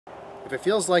If it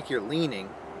feels like you're leaning,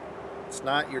 it's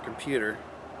not your computer.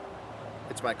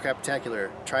 It's my craptacular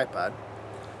tripod.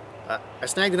 I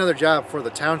snagged another job for the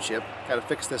township. Got to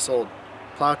fix this old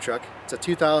plow truck. It's a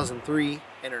 2003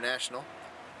 International.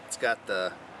 It's got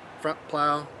the front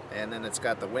plow and then it's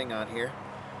got the wing on here.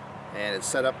 And it's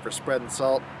set up for spreading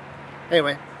salt.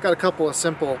 Anyway, got a couple of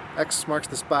simple X marks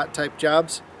the spot type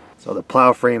jobs. So the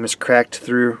plow frame is cracked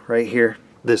through right here.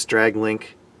 This drag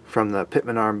link from the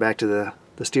pitman arm back to the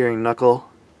steering knuckle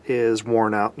is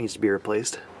worn out, needs to be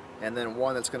replaced. And then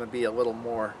one that's going to be a little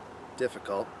more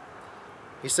difficult.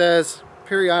 He says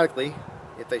periodically,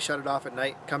 if they shut it off at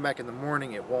night, come back in the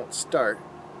morning, it won't start.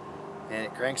 And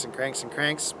it cranks and cranks and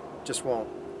cranks, just won't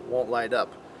light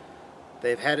up.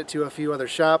 They've had it to a few other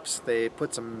shops. They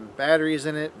put some batteries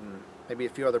in it and maybe a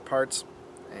few other parts,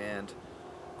 and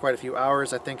quite a few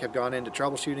hours I think have gone into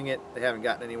troubleshooting it. They haven't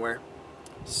gotten anywhere.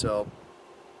 So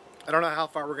I don't know how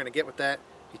far we're going to get with that.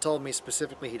 He told me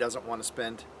specifically he doesn't want to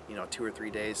spend, 2 or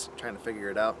 3 days trying to figure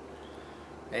it out.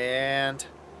 And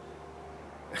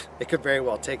it could very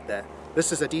well take that.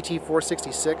 This is a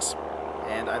DT466,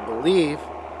 and I believe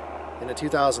in a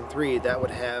 2003 that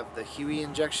would have the Huey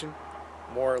injection,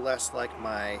 more or less like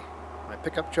my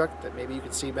pickup truck that maybe you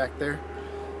can see back there,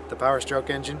 the Power Stroke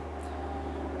engine.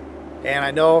 And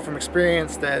I know from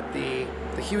experience that the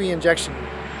Huey injection,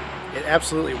 it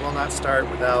absolutely will not start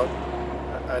without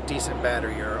a decent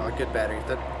battery or a good battery. If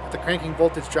the cranking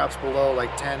voltage drops below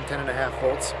like 10.5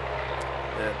 volts,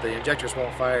 the injectors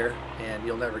won't fire and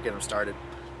you'll never get them started.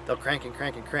 They'll crank and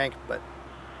crank and crank, but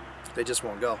they just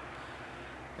won't go.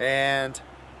 And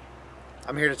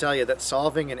I'm here to tell you that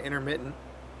solving an intermittent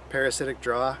parasitic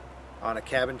draw on a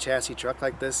cabin chassis truck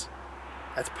like this,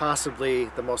 that's possibly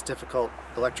the most difficult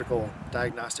electrical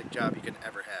diagnostic job you can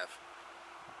ever have.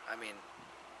 I mean,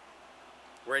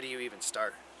 where do you even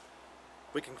start?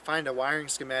 We can find a wiring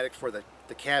schematic for the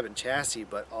cabin chassis,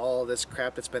 but all this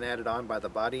crap that's been added on by the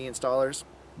body installers,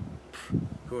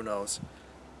 who knows?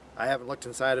 I haven't looked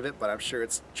inside of it, but I'm sure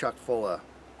it's chock full of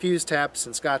fuse taps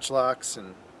and scotch locks,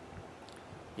 and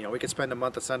we could spend a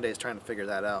month of Sundays trying to figure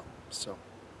that out. So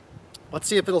let's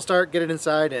see if it'll start, get it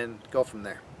inside, and go from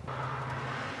there.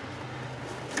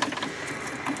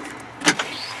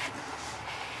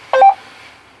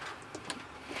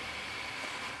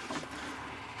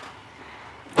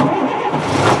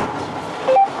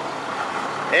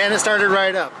 And it started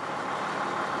right up.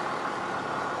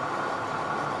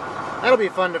 That'll be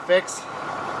fun to fix.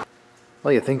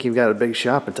 Well, you think you've got a big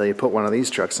shop until you put one of these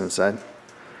trucks inside.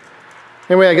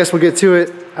 Anyway, I guess we'll get to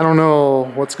it. I don't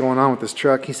know what's going on with this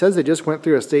truck. He says they just went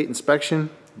through a state inspection,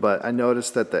 but I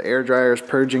noticed that the air dryer is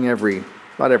purging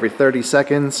about every 30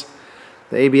 seconds.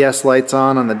 The ABS light's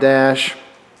on the dash.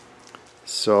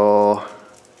 So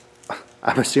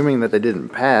I'm assuming that they didn't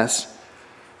pass.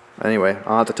 Anyway,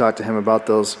 I'll have to talk to him about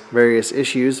those various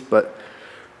issues, but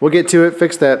we'll get to it,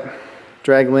 fix that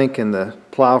drag link and the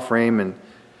plow frame, and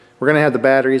we're going to have the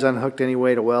batteries unhooked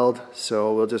anyway to weld,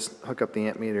 so we'll just hook up the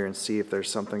amp meter and see if there's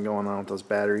something going on with those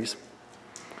batteries.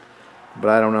 But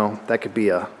I don't know, that could be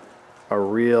a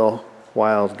real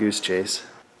wild goose chase.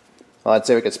 Well, I'd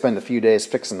say we could spend a few days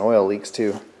fixing oil leaks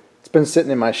too. It's been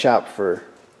sitting in my shop for,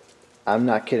 I'm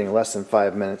not kidding, less than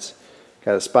 5 minutes.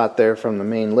 Got a spot there from the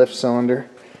main lift cylinder.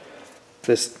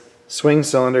 This swing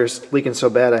cylinder is leaking so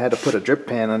bad I had to put a drip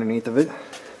pan underneath of it.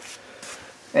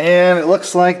 And it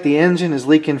looks like the engine is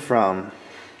leaking from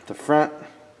the front,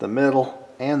 the middle,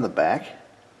 and the back.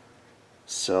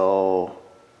 So,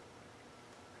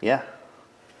 yeah.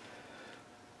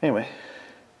 Anyway,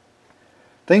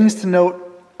 things to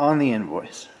note on the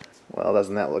invoice. Well,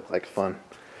 doesn't that look like fun?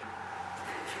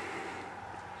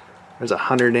 There's a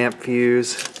 100 amp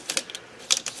fuse.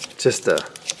 Just a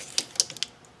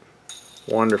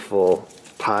wonderful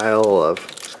pile of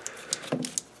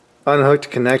unhooked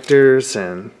connectors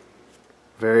and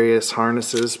various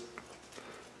harnesses.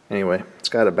 Anyway, it's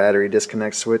got a battery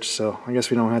disconnect switch, so I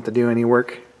guess we don't have to do any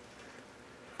work.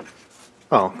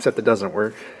 Oh, except it doesn't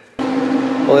work.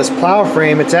 Well, this plow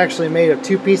frame, it's actually made of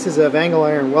 2 pieces of angle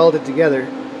iron welded together.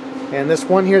 And this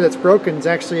one here that's broken is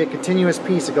actually a continuous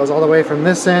piece. It goes all the way from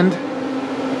this end,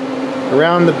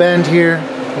 around the bend here,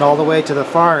 and all the way to the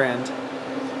far end.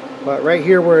 But right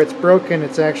here where it's broken,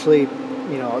 it's actually,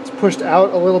 it's pushed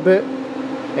out a little bit,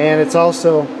 and it's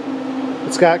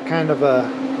got kind of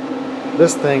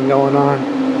this thing going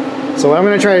on. So what I'm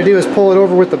going to try to do is pull it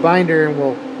over with the binder, and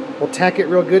we'll tack it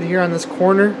real good here on this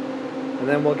corner, and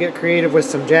then we'll get creative with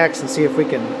some jacks and see if we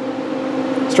can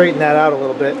straighten that out a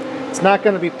little bit. It's not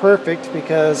going to be perfect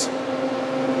because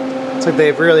it's like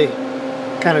they've really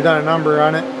kind of done a number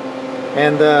on it,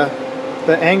 and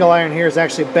the angle iron here is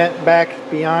actually bent back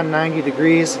beyond 90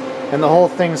 degrees, and the whole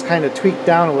thing's kind of tweaked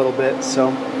down a little bit, so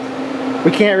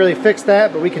we can't really fix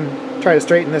that, but we can try to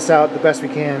straighten this out the best we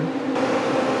can.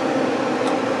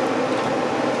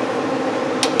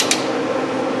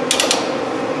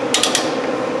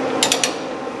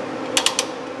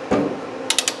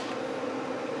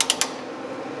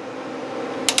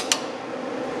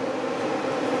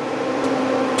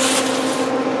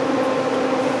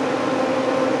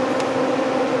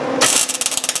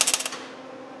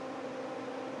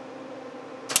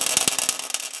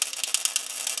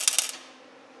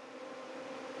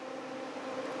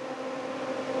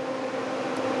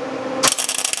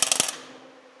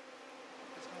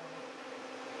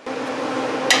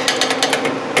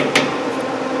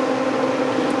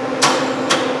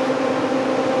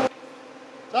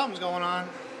 Something's going on. I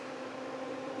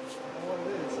don't know what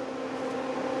it is.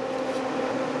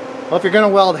 Well, if you're going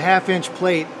to weld half-inch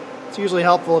plate, it's usually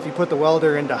helpful if you put the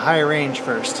welder into high range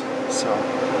first. So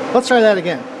let's try that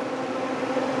again.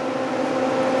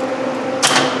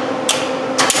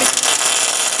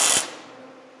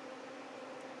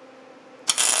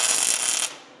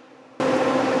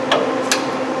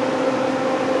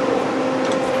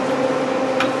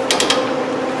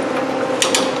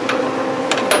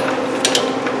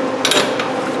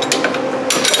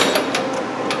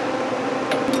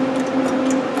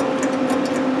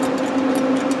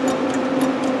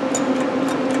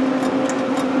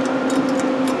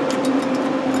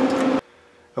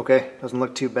 Okay, doesn't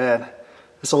look too bad.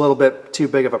 This is a little bit too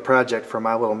big of a project for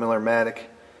my little Miller-Matic.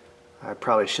 I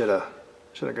probably should have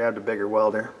grabbed a bigger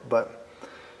welder, but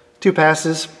 2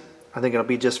 passes, I think it'll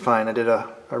be just fine. I did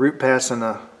a root pass and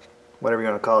a, whatever you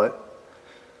want to call it,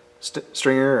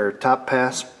 stringer or top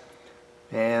pass,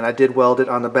 and I did weld it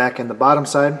on the back and the bottom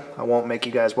side. I won't make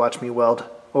you guys watch me weld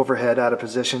overhead out of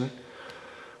position.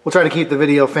 We'll try to keep the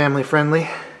video family friendly,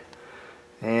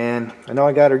 and I know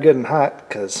I got her good and hot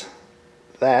because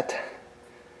that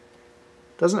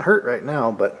doesn't hurt right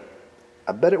now, but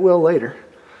I bet it will later.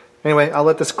 Anyway, I'll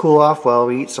let this cool off while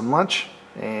we eat some lunch,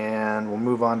 and we'll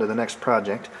move on to the next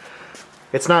project.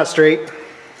 It's not straight.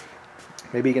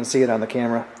 Maybe you can see it on the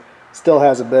camera. Still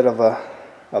has a bit of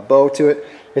a bow to it.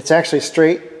 It's actually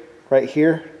straight right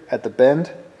here at the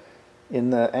bend in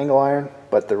the angle iron,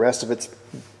 but the rest of it's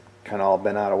kind of all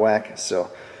been out of whack. So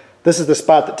this is the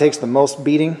spot that takes the most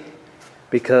beating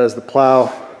because the plow,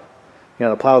 you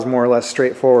know, the plow's more or less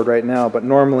straightforward right now, but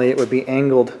normally it would be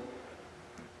angled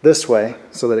this way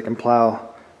so that it can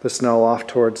plow the snow off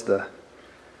towards the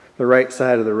right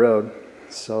side of the road.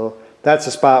 So that's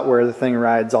the spot where the thing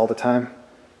rides all the time.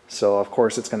 So of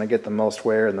course it's going to get the most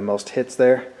wear and the most hits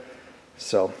there.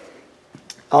 So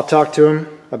I'll talk to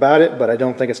him about it, but I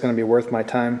don't think it's going to be worth my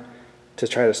time to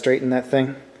try to straighten that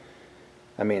thing.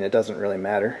 I mean, it doesn't really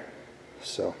matter.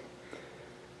 So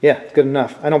yeah, it's good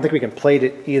enough. I don't think we can plate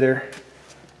it either.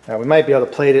 We might be able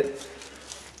to plate it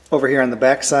over here on the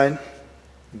back side,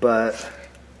 but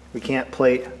we can't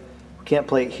plate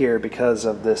here because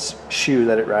of this shoe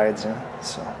that it rides in.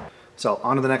 So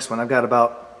on to the next one. I've got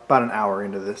about an hour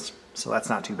into this, so that's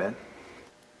not too bad.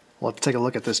 We'll have to take a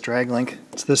look at this drag link.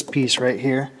 It's this piece right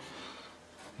here,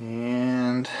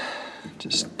 and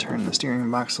just turn the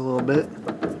steering box a little bit.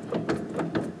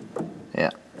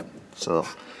 Yeah, so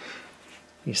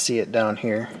you see it down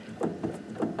here.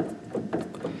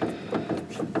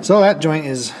 So that joint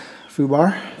is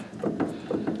foobar.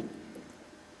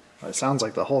 It sounds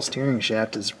like the whole steering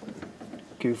shaft is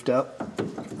goofed up.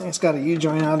 It's got a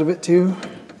U-joint out of it too.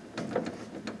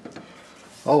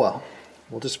 Oh well,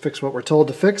 we'll just fix what we're told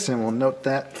to fix, and we'll note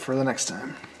that for the next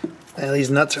time. Well,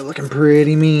 these nuts are looking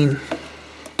pretty mean.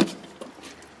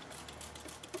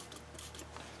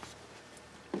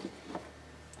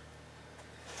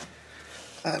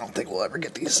 I don't think we'll ever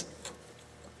get these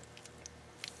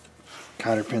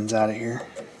cotter pins out of here.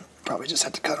 Probably just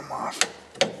have to cut them off.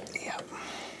 Yep.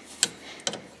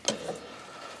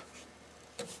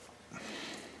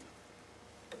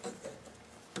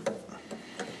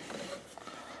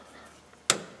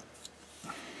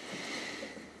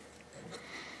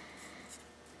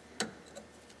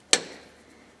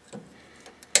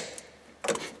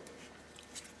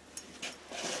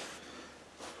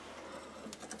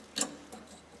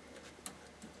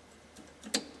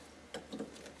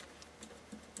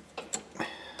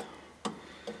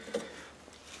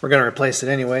 We're going to replace it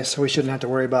anyway, so we shouldn't have to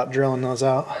worry about drilling those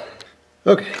out.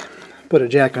 Okay, put a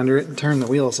jack under it and turn the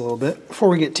wheels a little bit. Before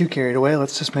we get too carried away,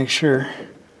 let's just make sure.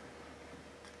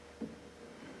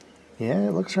 Yeah,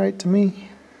 it looks right to me.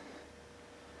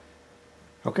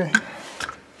 Okay.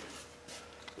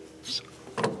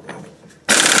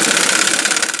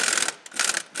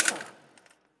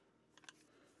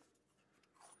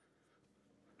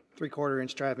 3/4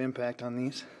 inch drive impact on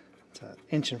these. It's an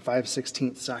 1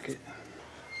 5/16 socket.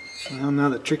 Well, now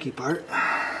the tricky part.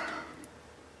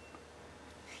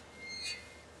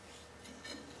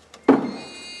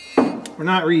 We're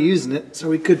not reusing it, so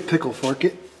we could pickle fork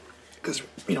it, because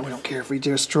we don't care if we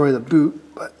destroy the boot,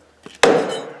 but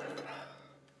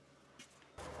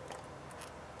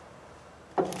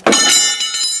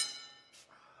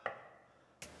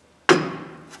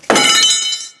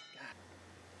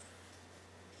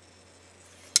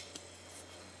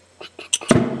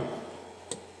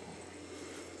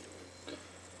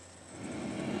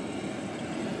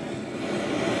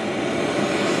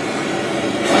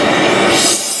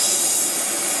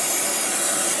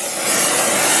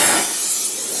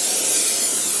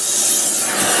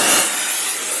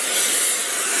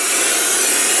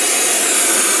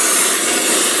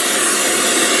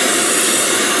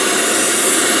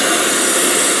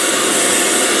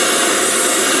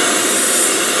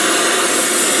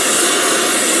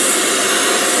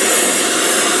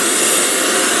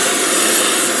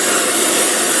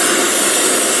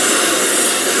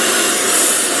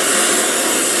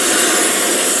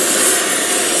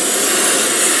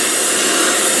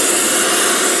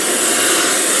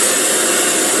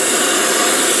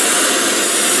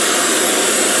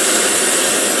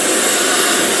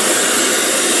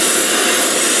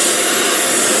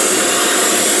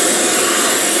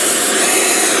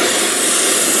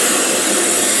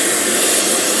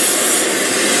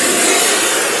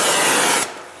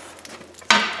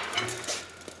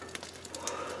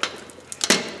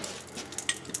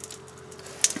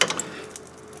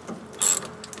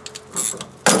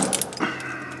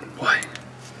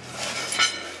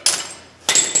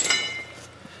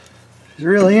it's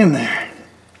really in there.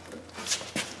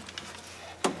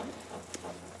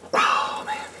 Oh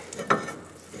man.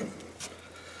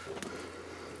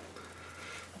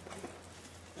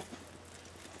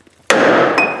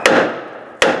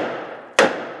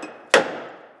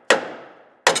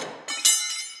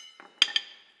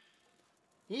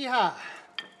 Yeehaw.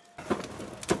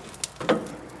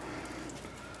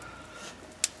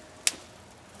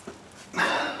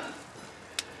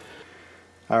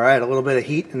 Alright, a little bit of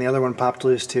heat and the other one popped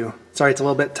loose too. Sorry, it's a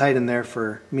little bit tight in there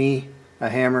for me, a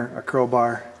hammer, a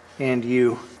crowbar, and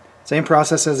you. Same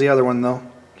process as the other one though.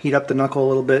 Heat up the knuckle a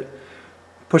little bit,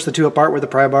 push the two apart with the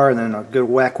pry bar, and then a good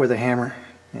whack with a hammer,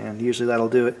 and usually that'll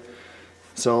do it.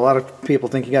 So a lot of people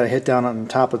think you gotta hit down on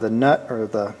top of the nut or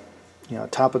the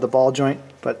top of the ball joint,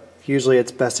 but usually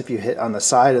it's best if you hit on the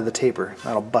side of the taper.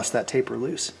 That'll bust that taper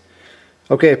loose.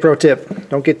 Okay, pro tip,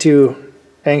 don't get too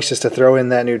anxious to throw in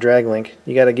that new drag link.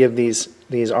 You got to give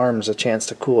these arms a chance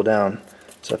to cool down.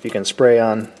 So if you can spray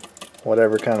on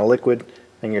whatever kind of liquid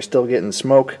and you're still getting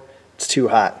smoke, it's too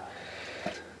hot.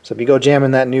 So if you go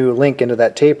jamming that new link into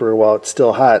that taper while it's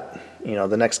still hot,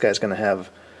 the next guy's going to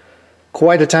have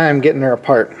quite a time getting her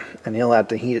apart, and he'll have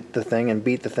to heat the thing and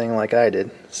beat the thing like I did.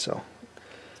 So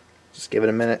just give it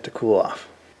a minute to cool off.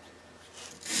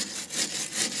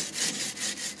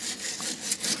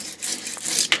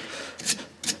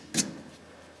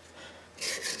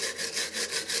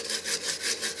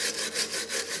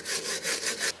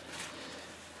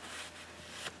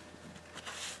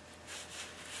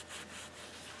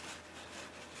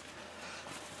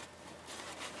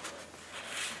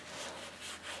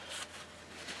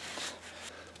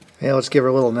 Yeah, let's give her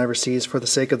a little never sees for the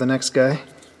sake of the next guy,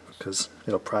 because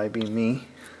it'll probably be me.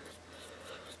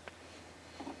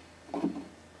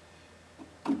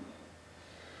 And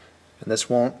this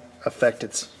won't affect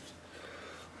this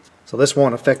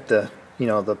won't affect the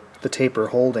the taper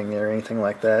holding or anything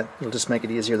like that. It'll just make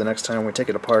it easier the next time we take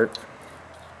it apart.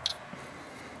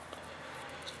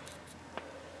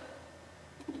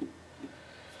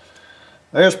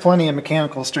 There's plenty of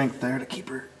mechanical strength there to keep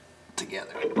her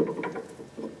together.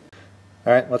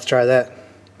 Alright, let's try that.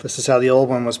 This is how the old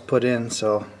one was put in,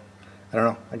 so I don't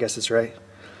know, I guess it's right.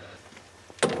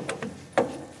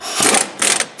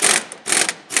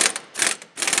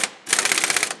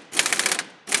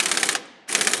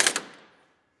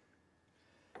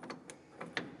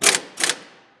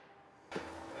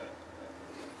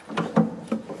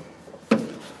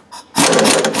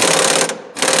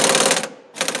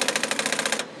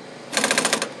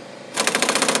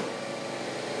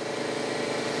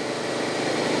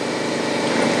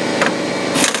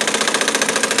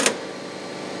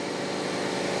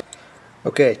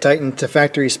 Okay, tighten to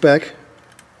factory spec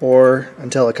or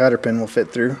until a cotter pin will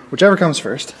fit through, whichever comes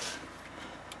first.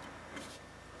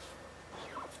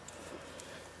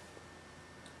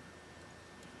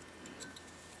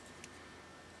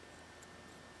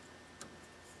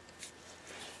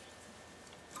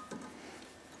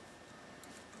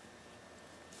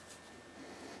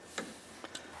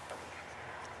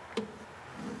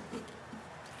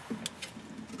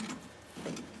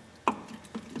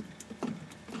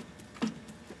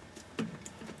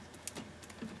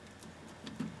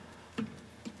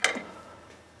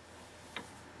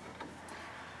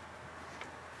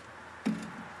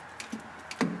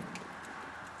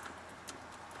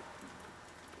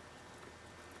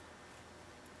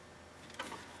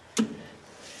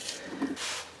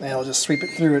 And I'll just sweep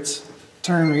it through its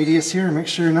turn radius here and make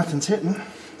sure nothing's hitting,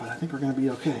 but I think we're going to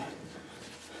be okay.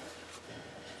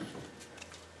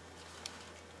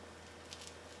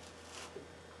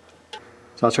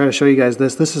 So I'll try to show you guys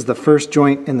this. This is the first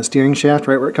joint in the steering shaft,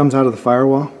 right where it comes out of the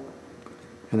firewall.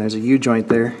 And there's a U-joint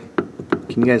there.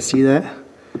 Can you guys see that?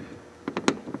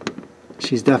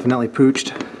 She's definitely pooched.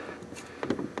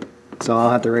 So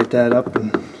I'll have to write that up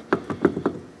and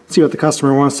see what the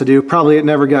customer wants to do. Probably it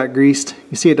never got greased.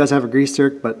 You see it does have a grease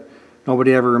zerk, but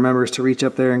nobody ever remembers to reach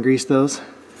up there and grease those.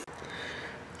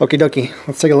 Okie dokie,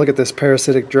 let's take a look at this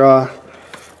parasitic draw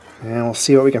and we'll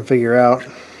see what we can figure out.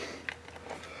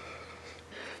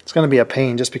 It's going to be a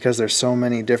pain just because there's so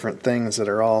many different things that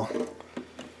are all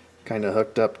kind of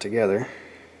hooked up together.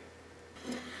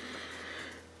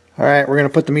 Alright, we're going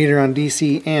to put the meter on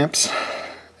DC amps,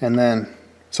 and then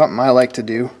something I like to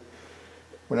do,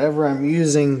 whenever I'm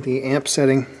using the amp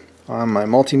setting on my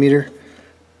multimeter,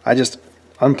 I just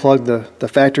unplug the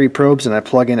factory probes and I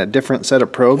plug in a different set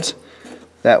of probes.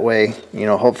 That way, you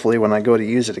know, hopefully when I go to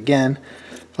use it again,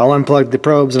 I'll unplug the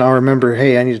probes and I'll remember,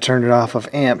 hey, I need to turn it off of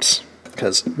amps.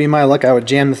 Because, be my luck, I would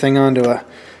jam the thing onto a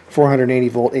 480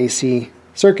 volt AC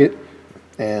circuit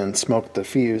and smoke the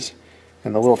fuse.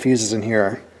 And the little fuses in here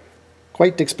are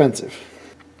quite expensive.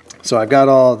 So I've got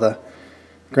all the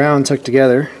grounds hooked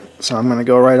together. So I'm going to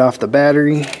go right off the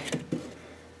battery.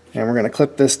 And we're going to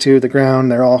clip this to the ground.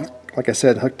 They're all, like I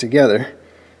said, hooked together.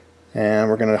 And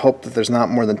we're going to hope that there's not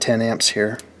more than 10 amps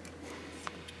here.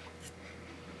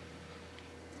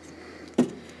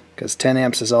 Because 10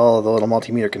 amps is all the little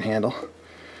multimeter can handle.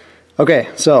 Okay,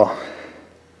 so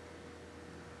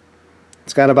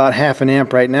it's got about half an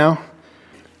amp right now.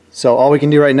 So all we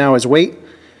can do right now is wait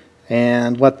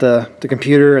and let the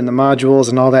computer and the modules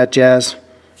and all that jazz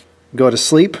go to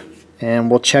sleep. And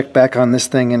we'll check back on this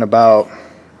thing in about,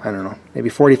 I don't know, maybe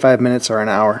 45 minutes or an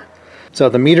hour. So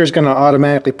the meter's going to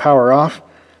automatically power off.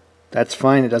 That's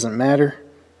fine, it doesn't matter.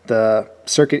 The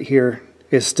circuit here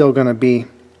is still going to be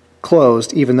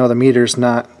closed even though the meter's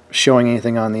not showing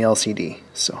anything on the LCD.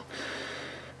 So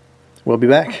we'll be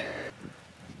back.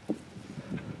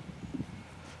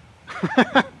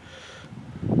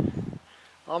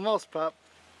 Almost, Pop.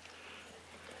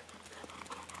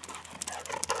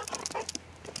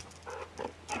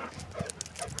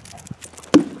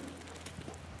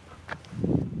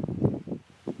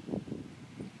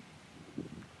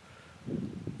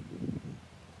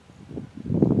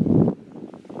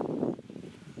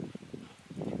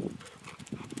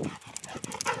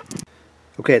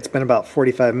 Okay, it's been about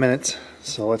 45 minutes,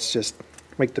 so let's just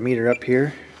wake the meter up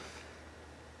here.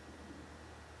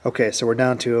 Okay, so we're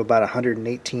down to about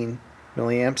 118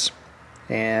 milliamps,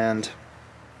 and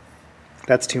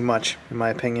that's too much in my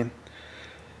opinion.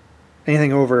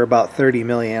 Anything over about 30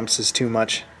 milliamps is too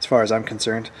much as far as I'm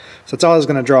concerned. So it's always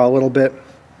going to draw a little bit.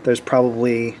 There's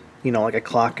probably, you know, like a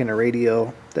clock and a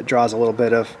radio that draws a little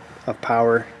bit of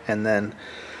power, and then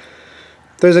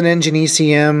there's an engine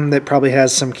ECM that probably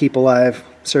has some keep alive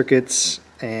circuits,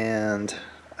 and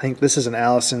I think this is an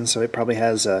Allison, so it probably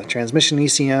has a transmission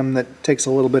ECM that takes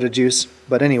a little bit of juice.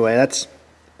 But anyway,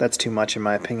 that's too much in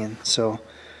my opinion. So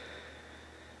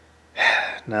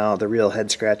now the real head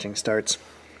scratching starts.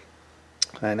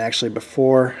 And actually,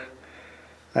 before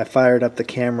I fired up the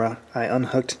camera, I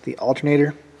unhooked the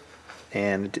alternator,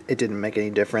 and it didn't make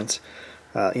any difference.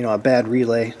 You know, a bad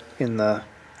relay in the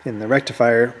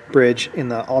rectifier bridge in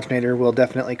the alternator will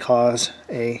definitely cause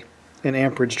an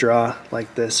amperage draw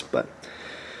like this, but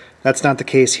that's not the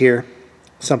case here.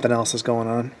 Something else is going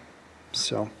on.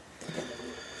 So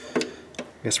I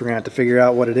guess we're gonna have to figure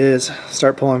out what it is,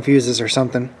 start pulling fuses or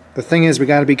something. The thing is, we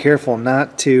got to be careful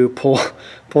not to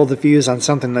pull the fuse on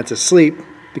something that's asleep,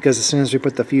 because as soon as we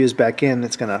put the fuse back in,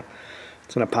 it's gonna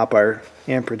pop our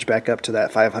amperage back up to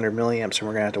that 500 milliamps, and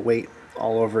we're gonna have to wait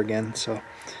all over again. So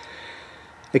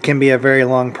it can be a very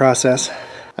long process.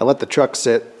 I let the truck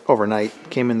sit overnight,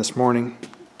 came in this morning,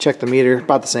 checked the meter,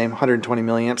 about the same, 120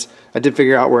 milliamps. I did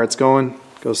figure out where it's going.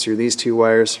 It goes through these two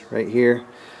wires right here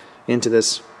into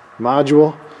this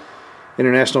module.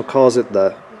 International calls it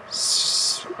the,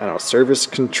 I don't know, service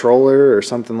controller or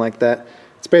something like that.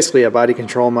 It's basically a body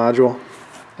control module.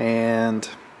 And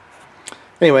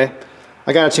anyway,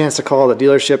 I got a chance to call the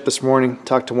dealership this morning,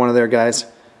 talk to one of their guys.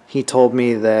 He told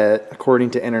me that according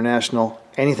to International,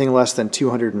 anything less than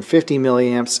 250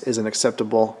 milliamps is an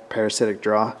acceptable parasitic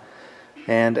draw.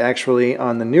 And actually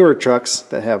on the newer trucks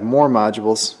that have more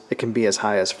modules, it can be as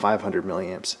high as 500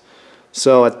 milliamps.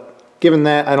 So given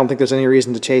that, I don't think there's any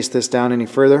reason to chase this down any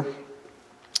further.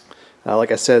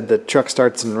 Like I said, the truck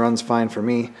starts and runs fine for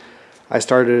me. I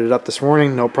started it up this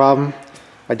morning, no problem.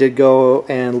 I did go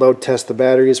and load test the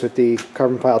batteries with the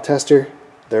carbon pile tester.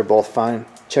 They're both fine.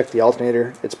 Check the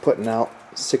alternator. It's putting out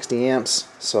 60 amps,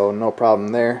 so no problem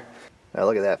there. Now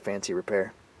look at that fancy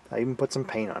repair. I even put some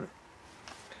paint on it.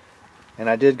 And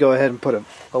I did go ahead and put a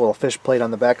little fish plate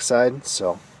on the back side,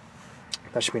 so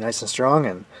that should be nice and strong,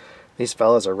 and these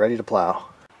fellas are ready to plow.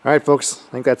 Alright folks,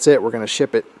 I think that's it. We're going to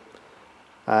ship it.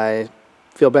 I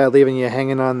feel bad leaving you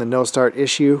hanging on the no start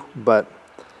issue, but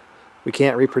we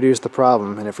can't reproduce the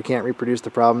problem, and if we can't reproduce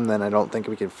the problem, then I don't think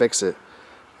we can fix it.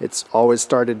 It's always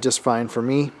started just fine for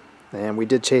me, and we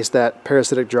did chase that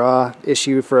parasitic draw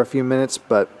issue for a few minutes,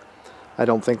 but I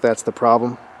don't think that's the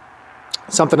problem.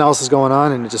 Something else is going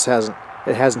on, and it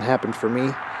hasn't happened for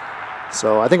me.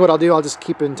 So I think what I'll do, I'll just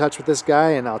keep in touch with this guy,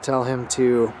 and I'll tell him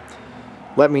to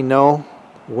let me know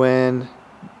when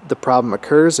the problem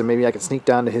occurs, and maybe I can sneak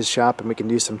down to his shop and we can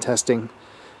do some testing,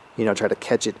 you know, try to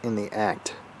catch it in the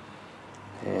act.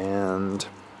 And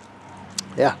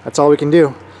yeah, that's all we can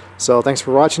do. So thanks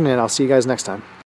for watching, and I'll see you guys next time.